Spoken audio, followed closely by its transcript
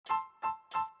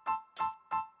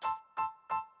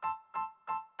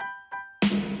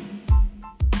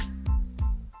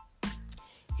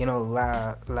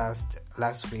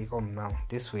Last week, or now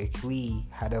this week, we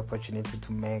had the opportunity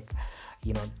to make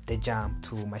the jump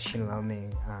to machine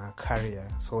learning career.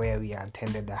 So where we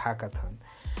attended the hackathon,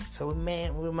 so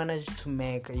we managed to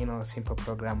make a simple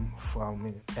program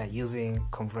from using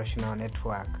convolutional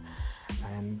network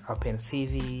and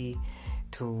OpenCV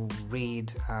to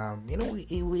read.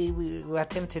 We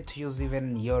attempted to use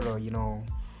even Euro.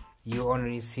 You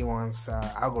only see one's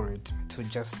algorithm to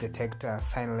just detect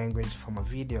sign language from a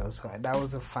video. So that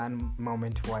was a fun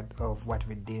moment of what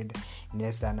we did in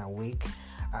less than a week.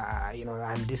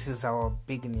 And this is our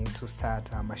beginning to start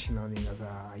machine learning as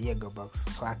a Jaeger box.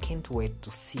 So I can't wait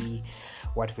to see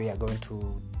what we are going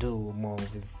to do more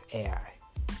with AI.